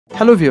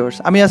Hello viewers,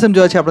 আমি আসেম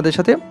জয় আছি আপনাদের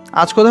সাথে।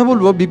 আজ কথা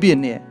বলবো VPN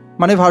নিয়ে,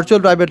 মানে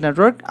ভার্চুয়াল প্রাইভেট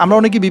নেটওয়ার্ক। আমরা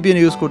অনেকে VPN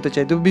ইউজ করতে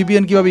চাই, তো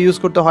VPN কীভাবে ইউজ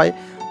করতে হয়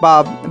বা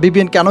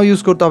VPN কেন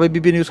ইউজ করতে হবে,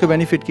 VPN ইউজ করে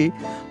বেনিফিট কী,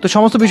 তো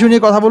সমস্ত বিষয়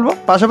নিয়ে কথা বলবো।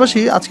 পাশাপাশি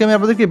আজকে আমি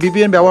আপনাদেরকে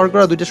VPN ব্যবহার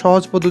করা দুইটা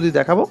সহজ পদ্ধতি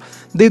দেখাবো,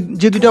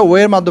 যে দুইটা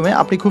ওয়ের মাধ্যমে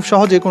আপনি খুব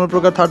সহজে কোনো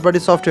প্রকার থার্ড পার্টি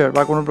সফটওয়্যার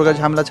বা কোনো প্রকার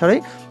ঝামেলা ছাড়াই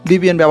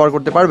VPN ব্যবহার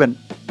করতে পারবেন।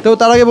 তো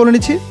তার আগে বলে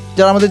নিচ্ছি,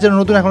 যারা আমাদের চ্যানেল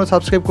নতুন এখনও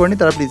সাবস্ক্রাইব করেনি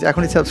তারা প্লিজ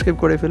এখনই সাবস্ক্রাইব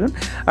করে ফেলুন,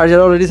 আর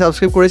যারা অলরেডি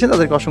সাবস্ক্রাইব করেছেন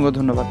তাদেরকে অসংখ্য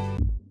ধন্যবাদ।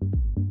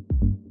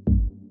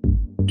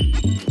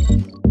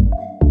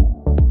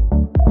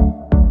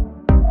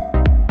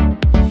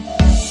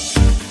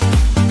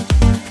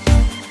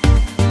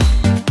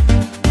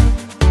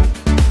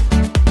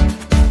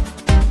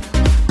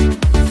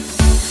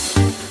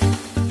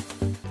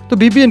 তো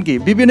VPN কি?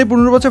 VPN এর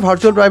পূর্ণ হচ্ছে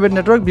ভার্চুয়াল প্রাইভেট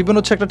নেটওয়ার্ক। VPN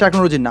হচ্ছে একটা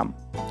টেকনোলজির নাম,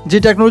 যে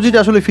টেকনোলজিটা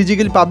আসলে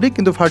ফিজিক্যালি পাবলিক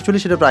কিন্তু ভার্চুয়ালি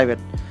সেটা প্রাইভেট।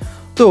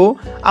 তো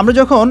আমরা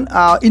যখন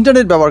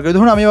ইন্টারনেট ব্যবহার করি,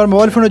 ধরুন আমি আমার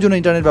মোবাইল ফোনের জন্য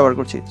ইন্টারনেট ব্যবহার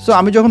করছি, সো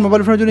আমি যখন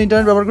মোবাইল ফোনের জন্য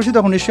ইন্টারনেট ব্যবহার করছি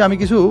তখন নিশ্চয়ই আমি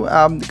কিছু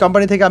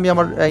কোম্পানি থেকে আমি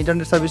আমার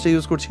ইন্টারনেট সার্ভিসটা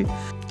ইউজ করছি।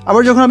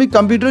 আবার যখন আমি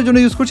কম্পিউটারের জন্য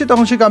ইউজ করছি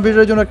তখন সেই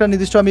কম্পিউটারের জন্য একটা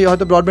নির্দিষ্ট আমি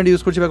হয়তো ব্রডব্যান্ড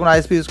ইউজ করছি বা কোনো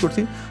ISP ইউজ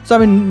করছি। সো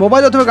আমি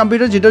মোবাইল অথবা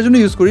কম্পিউটার যেটার জন্য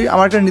ইউজ করি,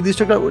 আমার একটা নির্দিষ্ট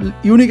একটা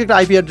ইউনিক একটা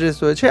IP অ্যাড্রেস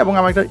রয়েছে এবং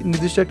আমার একটা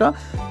নির্দিষ্ট একটা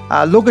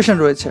লোকেশন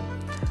রয়েছে।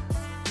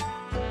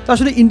 তো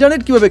আসলে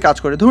ইন্টারনেট কীভাবে কাজ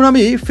করে, ধরুন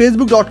আমি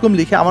facebook.com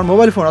লিখে আমার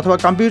মোবাইল ফোন অথবা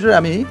কম্পিউটারে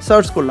আমি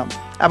সার্চ করলাম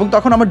এবং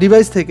তখন আমার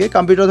ডিভাইস থেকে,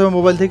 কম্পিউটার অথবা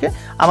মোবাইল থেকে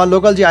আমার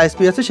লোকাল যে ISP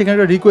আছে সেখানে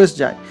একটা রিকোয়েস্ট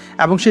যায়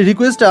এবং সেই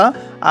রিকোয়েস্টটা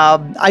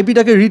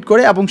IPটাকে রিড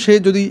করে এবং সে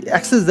যদি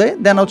অ্যাক্সেস দেয়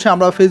দেন হচ্ছে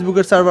আমরা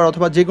ফেসবুকের সার্ভার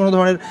অথবা যে কোনো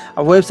ধরনের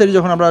ওয়েবসাইটে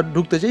যখন আমরা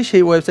ঢুকতে চাই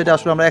সেই ওয়েবসাইটে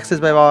আসলে আমরা অ্যাক্সেস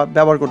বা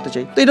ব্যবহার করতে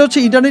চাই। তো এটা হচ্ছে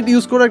ইন্টারনেট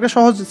ইউজ করার একটা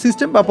সহজ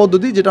সিস্টেম বা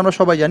পদ্ধতি, যেটা আমরা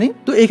সবাই জানি।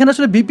 তো এখানে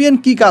আসলে VPN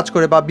কী কাজ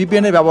করে বা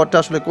VPN এর ব্যবহারটা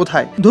আসলে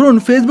কোথায়? ধরুন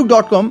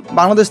facebook.com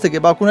বাংলাদেশ থেকে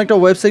বা কোনো একটা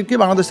ওয়েবসাইটকে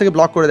বাংলাদেশ থেকে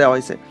ব্লক করে দেওয়া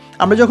হয়েছে।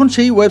 আমরা যখন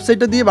সেই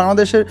ওয়েবসাইটটা দিয়ে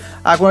বাংলাদেশের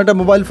কোনো একটা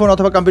মোবাইল ফোন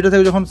অথবা কম্পিউটার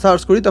থেকে যখন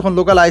সার্চ করি তখন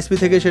লোকাল ISP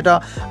থেকে সেটা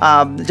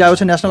যায়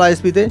হচ্ছে ন্যাশনাল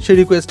ISPতে সেই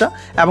রিকোয়েস্টটা,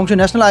 এবং সেই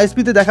ন্যাশনাল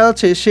ISPতে দেখা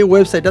যাচ্ছে সেই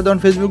ওয়েবসাইটটা ধরুন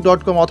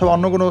facebook.com অথবা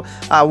অন্য কোনো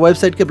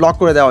ওয়েবসাইটকে ব্লক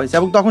করে দেওয়া হয়েছে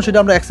এবং তখন সেটা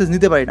আমরা অ্যাক্সেস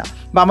নিতে পারি না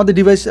বা আমাদের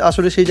ডিভাইস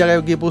আসলে সেই জায়গায়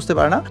গিয়ে পৌঁছতে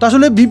পারে না। তো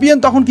আসলে VPN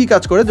তখন কী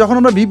কাজ করে? যখন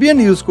আমরা VPN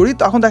ইউজ করি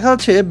তখন দেখা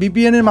যাচ্ছে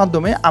VPN এর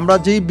মাধ্যমে আমরা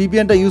যেই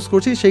VPNটা ইউজ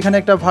করছি সেখানে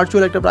একটা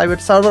ভার্চুয়াল একটা প্রাইভেট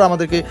সার্ভার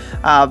আমাদেরকে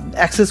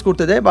অ্যাক্সেস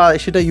করতে দেয় বা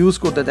সেটা ইউজ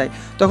করতে দেয়।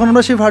 তখন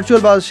আমরা সেই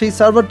ভার্চুয়াল বা সেই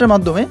সার্ভারটার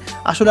মাধ্যমে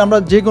আসলে আমরা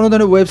যে কোনো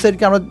ধরনের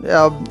ওয়েবসাইটকে আমরা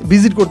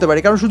ভিজিট করতে পারি,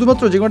 কারণ শুধুমাত্র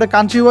যে কোনো একটা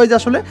কান্ট্রি ওয়াইজ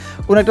আসলে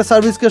কোনো একটা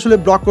সার্ভিসকে আসলে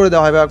ব্লক করে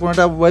দেওয়া হয় বা কোনো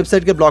একটা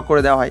ওয়েবসাইটকে ব্লক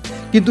করে দেওয়া হয়,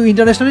 কিন্তু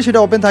ইন্টারন্যাশনালি সেটা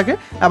ওপেন থাকে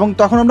এবং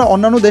তখন আমরা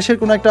অন্যান্য দেশের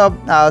কোনো একটা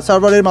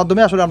সার্ভারের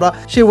মাধ্যমে আসলে আমরা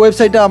সেই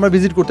ওয়েবসাইটটা আমরা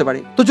ভিজিট করতে পারি।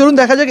 তো চলুন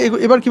দেখা যাক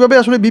এবার কীভাবে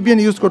আসলে VPN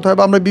ইউজ করতে হয়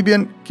বা আমরা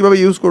VPN কীভাবে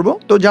ইউজ করব।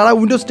 তো যারা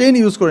উইন্ডোজ 10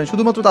 ইউজ করেন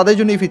শুধুমাত্র তাদের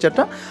জন্য এই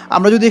ফিচারটা।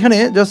 আমরা যদি এখানে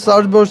জাস্ট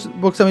সার্চ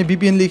বক্সে আমি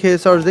VPN লিখে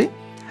সার্চ দিই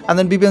অ্যান্ড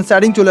দেন VPN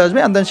সেটিং চলে আসবে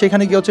অ্যান্ড দেন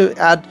সেখানে কি হচ্ছে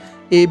add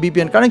a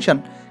VPN connection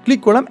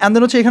click করলাম অ্যান্ড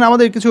দেন হচ্ছে এখানে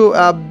আমাদের কিছু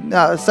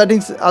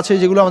সেটিংস আছে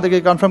যেগুলো আমাদেরকে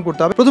কনফার্ম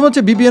করতে হবে। প্রথম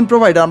হচ্ছে VPN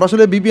প্রোভাইডার, আমরা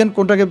আসলে VPN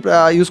কোনটাকে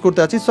ইউজ করতে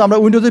আছি। সো আমরা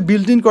উইন্ডোজে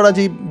বিল্ট ইন করা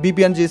যে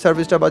VPN যে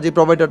সার্ভিসটা বা যে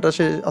প্রোভাইডারটা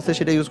সে আছে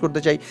সেটা ইউজ করতে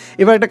চাই।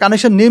 এবার একটা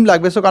কানেকশন নেম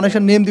লাগবে, সো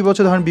কানেকশন নেম দিব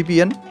হচ্ছে ধরেন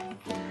VPN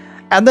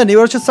অ্যান্ড দেন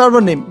এবার হচ্ছে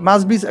সার্ভার নেম,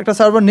 মাস্ট বি একটা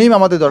সার্ভার নেম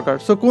আমাদের দরকার।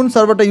 সো কোন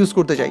সার্ভারটা ইউজ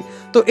করতে চাই,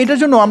 তো এটার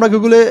জন্য আমরা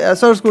গুগলে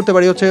সার্চ করতে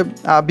পারি হচ্ছে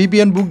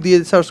VPN বুক দিয়ে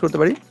সার্চ করতে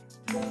পারি।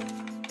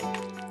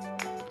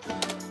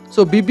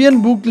 সো VPN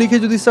বুক লিখে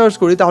যদি সার্চ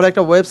করি তাহলে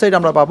একটা ওয়েবসাইট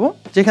আমরা পাবো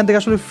যেখান থেকে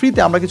আসলে ফ্রিতে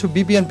আমরা কিছু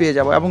VPN পেয়ে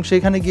যাবো এবং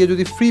সেখানে গিয়ে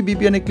যদি ফ্রি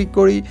VPN এ ক্লিক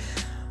করি,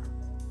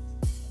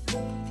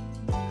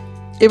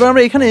 এবার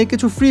আমরা এখানে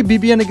কিছু ফ্রি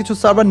VPN এ কিছু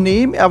সার্ভার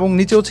নেম এবং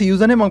নিচে হচ্ছে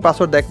ইউজার নেম এবং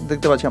পাসওয়ার্ড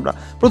দেখতে পাচ্ছি আমরা।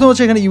 প্রথম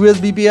হচ্ছে এখানে US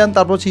VPN,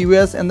 তারপর হচ্ছে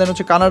US এন্ড দেন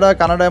হচ্ছে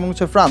কানাডা এবং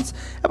হচ্ছে ফ্রান্স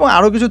এবং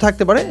আরও কিছু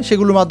থাকতে পারে,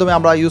 সেগুলোর মাধ্যমে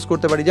আমরা ইউজ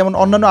করতে পারি। যেমন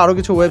অন্যান্য আরও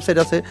কিছু ওয়েবসাইট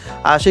আছে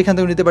সেখান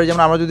থেকে নিতে পারি।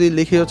 যেমন আমরা যদি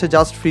লিখি হচ্ছে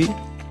জাস্ট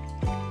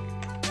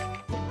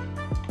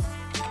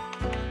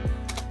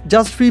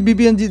ফ্রি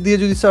VPN দিয়ে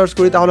যদি সার্চ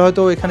করি তাহলে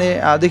হয়তো এখানে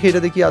দেখি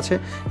এটাতে কি আছে।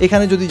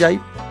 এখানে যদি যাই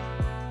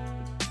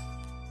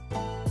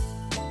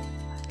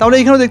তাহলে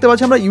এখানেও দেখতে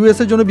পাচ্ছি আমরা US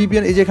এর জন্য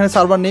VPN, এই যে এখানে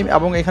সার্ভার নেম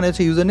এবং এখানে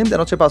হচ্ছে ইউজার নেম দেন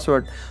হচ্ছে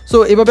পাসওয়ার্ড। সো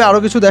এভাবে আরও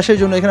কিছু দেশের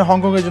জন্য, এখানে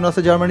হংকংয়ের জন্য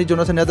আছে, জার্মানির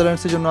জন্য আছে,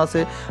 নেদারল্যান্ডসের জন্য আছে,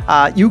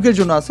 ইউকের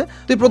জন্য আছে।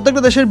 তো এই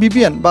প্রত্যেকটা দেশের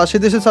VPN বা সে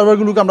দেশের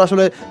সার্ভারগুলোকে আমরা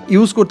আসলে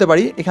ইউজ করতে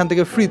পারি এখান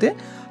থেকে ফ্রিতে।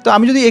 তো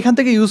আমি যদি এখান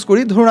থেকে ইউজ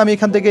করি, ধরুন আমি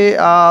এখান থেকে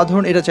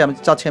ধরুন এটা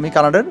চাচ্ছি আমি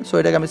কানাডার, সো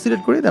এটাকে আমি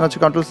সিলেক্ট করি দেন হচ্ছে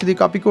Ctrl+C দিয়ে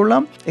কপি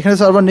করলাম, এখানে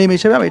সার্ভার নেম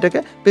হিসেবে আমি এটাকে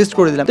পেস্ট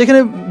করে দিলাম। তো এখানে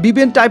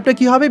VPN টাইপটা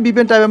কী হবে,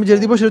 VPN টাইপ আমি যেটা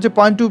দিব সেটা হচ্ছে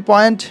point two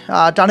point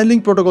tunnelling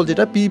protocol,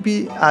 যেটা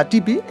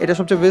TP, এটা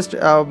সবচেয়ে বেস্ট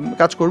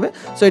কাজ করবে।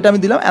 সো এটা আমি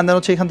দিলাম অ্যান্ড দেন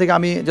হচ্ছে এখান থেকে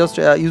আমি জাস্ট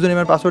ইউজার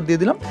নেমের পাসওয়ার্ড দিয়ে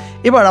দিলাম।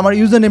 এবার আমার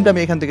ইউজার নেমটা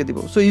আমি এখান থেকে দিব।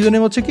 সো ইউজার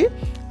নেম হচ্ছে কি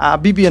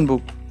VPN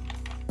বুক।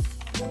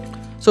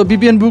 সো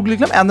VPN বুক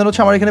লিখলাম অ্যান্ড দেন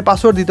হচ্ছে আমার এখানে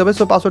পাসওয়ার্ড দিতে হবে।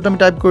 সো পাসওয়ার্ডটা আমি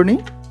টাইপ করে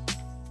নিই।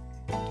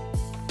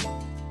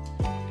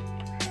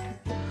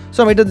 সো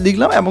আমি এটা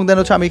লিখলাম এবং দেন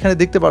হচ্ছে আমি এখানে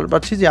দেখতে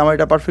পাচ্ছি যে আমার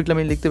এটা পারফেক্টলি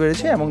আমি লিখতে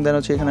পেরেছি এবং দেন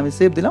হচ্ছে এখানে আমি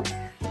সেভ দিলাম।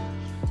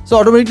 সো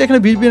অটোমেটিকলি এখানে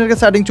VPN এর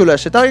সেটিং চলে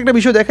আসে। তার একটা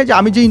বিষয় দেখায় যে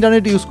আমি যে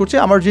ইন্টারনেট ইউজ করছি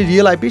আমার যে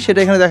রিয়েল IP সেটা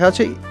এখানে দেখা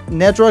যাচ্ছে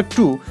network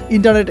two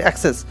internet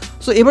access.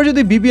 So এবার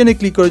যদি VPN এ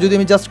ক্লিক করে যদি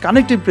আমি জাস্ট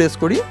কানেক্টেড প্রেস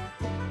করি,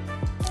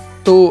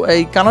 তো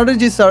এই কানাডার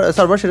যে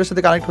সার্ভার সেটার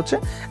সাথে কানেক্ট হচ্ছে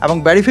এবং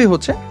ভেরিফাই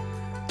হচ্ছে।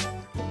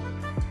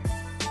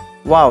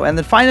 Wow, and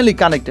then finally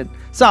connected.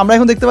 So আমরা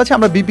এখন দেখতে পাচ্ছি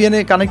আমরা VPN এ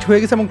কানেক্ট হয়ে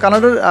গেছে এবং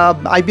কানাডার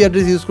আইপি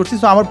অ্যাড্রেস ইউজ করছি।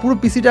 সো আমার পুরো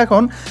পিসিটা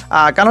এখন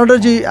কানাডার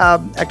যে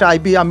একটা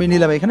আইপি আমি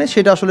নিলাম এখানে,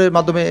 সেটা আসলে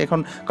মাধ্যমে এখন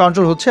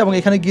কন্ট্রোল হচ্ছে এবং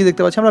এখানে গিয়ে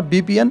দেখতে পাচ্ছি আমরা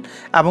VPN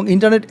এবং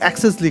ইন্টারনেট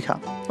অ্যাক্সেস লেখা।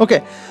 ওকে,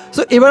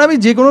 সো এবার আমি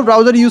যে কোনো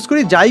ব্রাউজার ইউজ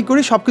করি, যাই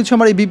করি, সব কিছু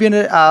আমার এই VPN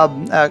এর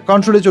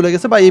কন্ট্রোলে চলে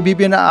গেছে বা এই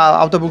VPN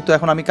আওতাভুক্ত।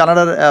 এখন আমি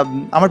কানাডার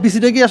আমার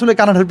পিসিটাকেই আসলে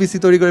কানাডার পিসি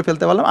তৈরি করে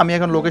ফেলতে পারলাম। আমি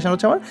এখন লোকেশন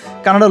হচ্ছে আমার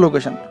কানাডার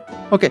লোকেশন।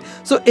 ওকে,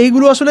 সো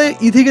এইগুলো আসলে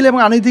ইথিক্যালি এবং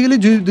আনইথিক্যালি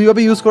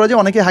দুইভাবে ইউজ করা যায়।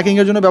 অনেকে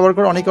হ্যাকিংয়ের জন্য ব্যবহার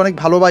করে, অনেকে অনেক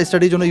ভালো বা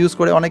স্টাডির জন্য ইউজ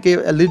করে, অনেকে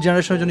লিড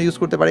জেনারেশনের জন্য ইউজ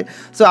করতে পারে।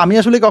 সো আমি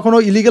আসলে কখনো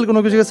ইলিগাল কোনো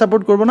কিছুকে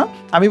সাপোর্ট করবো না।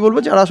 আমি বলবো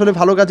যারা আসলে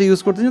ভালো কাজে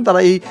ইউজ করতেছেন তারা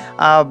এই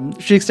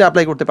ট্রিক্সটা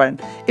অ্যাপ্লাই করতে পারেন।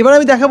 এবার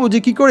আমি দেখাবো যে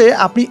কী করে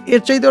আপনি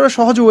এর চাইতে আরও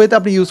সহজ ওয়েতে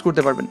আপনি ইউজ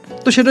করতে পারবেন।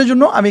 তো সেটার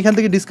জন্য আমি এখান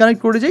থেকে ডিসকানেক্ট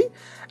করে যাই,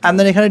 অ্যান্ড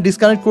দেন এখানে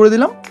ডিসকানেক্ট করে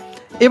দিলাম।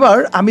 এবার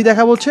আমি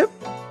দেখাবো হচ্ছে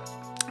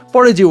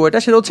পরে যে ওয়েটা,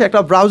 সেটা হচ্ছে একটা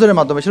ব্রাউজারের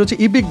মাধ্যমে, সেটা হচ্ছে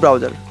ইপিক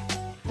ব্রাউজার।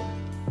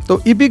 তো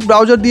ইপিক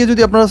ব্রাউজার দিয়ে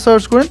যদি আপনারা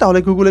সার্চ করেন তাহলে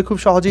গুগলে খুব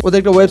সহজেই ওদের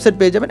একটা ওয়েবসাইট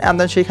পেয়ে যাবেন। অ্যান্ড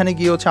দেন সেখানে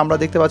গিয়ে হচ্ছে আমরা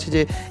দেখতে পাচ্ছি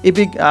যে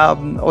ইপিক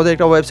ওদের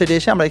একটা ওয়েবসাইটে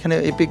এসে আমরা এখানে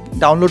ইপিক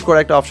ডাউনলোড করা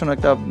একটা অপশন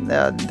একটা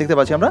দেখতে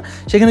পাচ্ছি। আমরা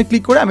সেখানে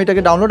ক্লিক করে আমি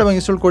এটাকে ডাউনলোড এবং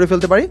ইনস্টল করে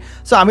ফেলতে পারি।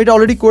 সো আমি এটা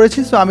অলরেডি করেছি।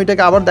 সো আমি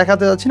এটাকে আবার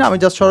দেখাতে যাচ্ছি না, আমি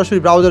জাস্ট সরাসরি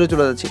ব্রাউজারে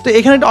চলে যাচ্ছি। তো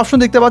এখানে একটা অপশন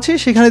দেখতে পাচ্ছি,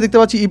 সেখানে দেখতে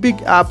পাচ্ছি ইপিক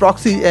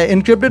প্রক্সি,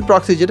 এনক্রিপ্টেড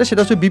প্রক্সি,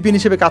 সেটা হচ্ছে VPN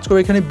হিসেবে কাজ করে,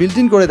 এখানে বিল্ট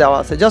ইন করে দেওয়া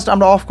আছে। জাস্ট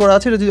আমরা অফ করা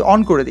আছে, এটা যদি অন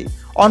করে দিই,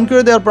 অন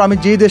করে দেওয়ার পর আমি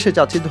যেই দেশে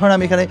চাচ্ছি, ধরেন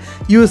আমি এখানে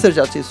ইউএসএ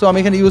চাচ্ছি, সো আমি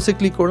এখানে ইউএসএ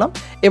ক্লিক করলাম।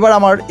 এবার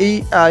আমার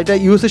এটা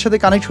ইউএসএর সাথে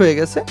কানেক্ট হয়ে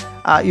গেছে,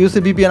 ইউএসএ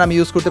VPN আমি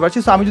ইউজ করতে পারছি।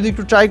 সো আমি যদি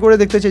একটু ট্রাই করে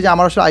দেখতে চাই যে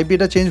আমার আসলে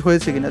আইপিটা চেঞ্জ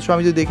হয়েছে কিনা, সো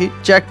আমি যদি দেখি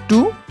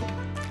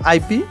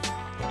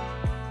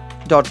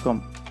check2ip.com,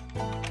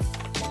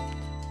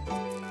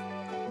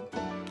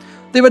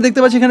 তো এবার দেখতে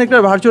পাচ্ছি এখানে একটা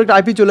ভার্চুয়াল একটা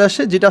আইপি চলে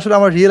আসছে, যেটা আসলে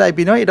আমার রিয়েল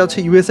আইপি নয়, এটা হচ্ছে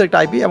ইউএসএর একটা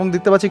আইপি। এবং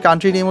দেখতে পাচ্ছি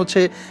কান্ট্রি নেম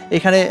হচ্ছে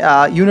এখানে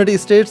ইউনাইটেড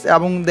স্টেটস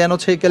এবং দেন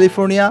হচ্ছে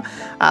ক্যালিফোর্নিয়া।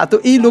 তো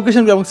এই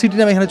লোকেশনগুলো এবং সিটি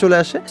নাম এখানে চলে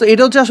আসে। তো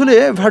এটা হচ্ছে আসলে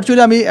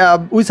ভার্চুয়ালি আমি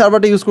ওই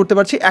সার্ভারটা ইউজ করতে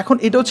পারছি। এখন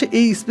এটা হচ্ছে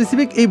এই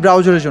স্পেসিফিক এই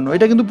ব্রাউজারের জন্য,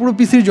 এটা কিন্তু পুরো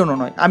পিসির জন্য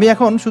নয়। আমি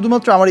এখন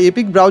শুধুমাত্র আমার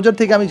এপিক ব্রাউজার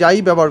থেকে আমি যাই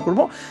ব্যবহার করব,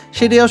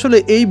 সেটাই আসলে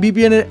এই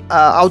VPN এর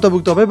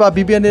আওতাভুক্ত হবে বা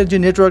VPN এর যে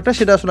নেটওয়ার্কটা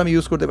সেটা আসলে আমি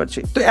ইউজ করতে পারছি।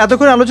 তো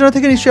এতক্ষণ আলোচনা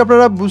থেকে নিশ্চয়ই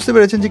আপনারা বুঝতে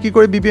পেরেছেন যে কী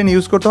করে VPN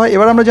ইউজ করতে হয়।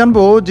 এবার আমরা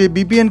জানবো যে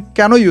VPN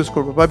কেন ইউজ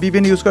করবো বা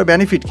VPN ইউজ করার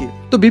বেনিফিট কি।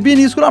 তো VPN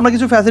ইউজ করলে আমরা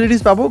কিছু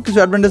ফ্যাসিলিটিস পাবো, কিছু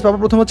অ্যাডভান্টেজ পাবো।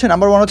 প্রথম হচ্ছে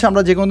নাম্বার 1 হচ্ছে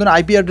আমরা যে কোনো ধরনের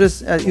আইপি অ্যাড্রেস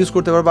ইউজ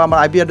করতে পারবো, আমার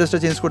আইপি অ্যাড্রেসটা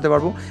চেঞ্জ করতে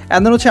পারবো।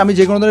 অ্যান্ড দেন হচ্ছে আমি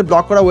যে কোনো ধরনের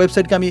ব্লক করা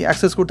ওয়েবসাইটকে আমি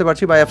অ্যাক্সেস করতে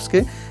পারছি বা অ্যাপসকে।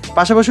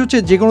 পাশাপাশি হচ্ছে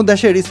যে কোনো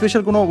দেশের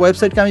স্পেশাল কোনো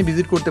ওয়েবসাইটকে আমি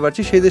ভিজিট করতে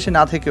পারছি সেই দেশে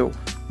না থেকেও।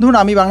 ধরুন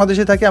আমি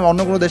বাংলাদেশে থাকি, আমি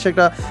অন্য কোনো দেশে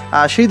একটা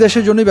সেই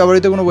দেশের জন্যই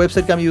ব্যবহৃত কোনো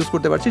ওয়েবসাইটকে আমি ইউজ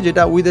করতে পারছি,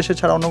 যেটা ওই দেশে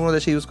ছাড়া অন্য কোনো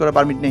দেশে ইউজ করার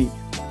পারমিট নেই।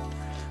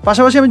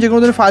 পাশাপাশি আমি যে কোনো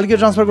ধরনের ফাইলকে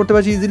ট্রান্সফার করতে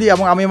পারছি ইজিলি,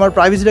 এবং আমি আমার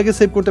প্রাইভেসিটাকে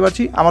সেভ করতে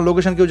পারছি। আমার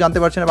লোকেশন কেউ জানতে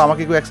পারছে না বা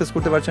আমাকে কেউ অ্যাক্সেস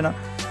করতে পারছে না।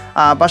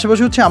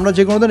 পাশাপাশি হচ্ছে আমরা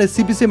যে কোনো ধরনের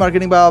CPC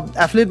মার্কেটিং বা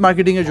অ্যাফিলিয়েট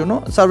মার্কেটিংয়ের জন্য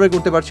সার্ভে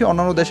করতে পারছি।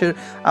 অন্যান্য দেশের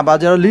বা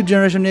যারা লিড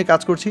জেনারেশন নিয়ে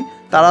কাজ করছি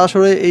তারা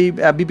আসলে এই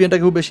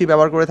VPNটাকে খুব বেশি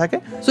ব্যবহার করে থাকে।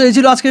 সো এই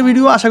ছিল আজকের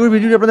ভিডিও। আশা করি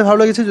ভিডিওটি আপনাদের ভালো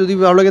লেগেছে। যদি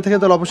ভালো লেগে থাকে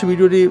তাহলে অবশ্যই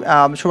ভিডিওটি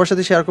সবার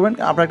সাথে শেয়ার করবেন।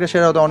 আপনার একটা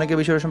শেয়ার হয়তো অনেকে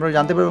বিষয়ের সম্পর্কে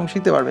জানতে পারবে এবং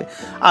শিখতে পারবে।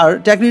 আর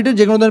টেক রিলেটেড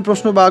যে কোনো ধরনের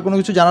প্রশ্ন বা কোনো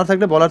কিছু জানার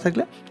থাকলে, বলার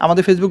থাকলে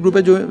আমাদের ফেসবুক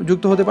গ্রুপে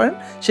যুক্ত হতে পারেন,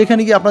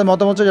 সেখানে গিয়ে আপনার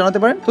মতামত জানাতে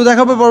পারেন। তো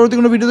দেখা হবে পরবর্তী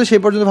কোনো ভিডিওতে।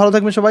 সেই পর্যন্ত ভালো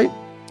থাকবেন সবাই।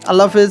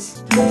 আল্লাহ হাফেজ।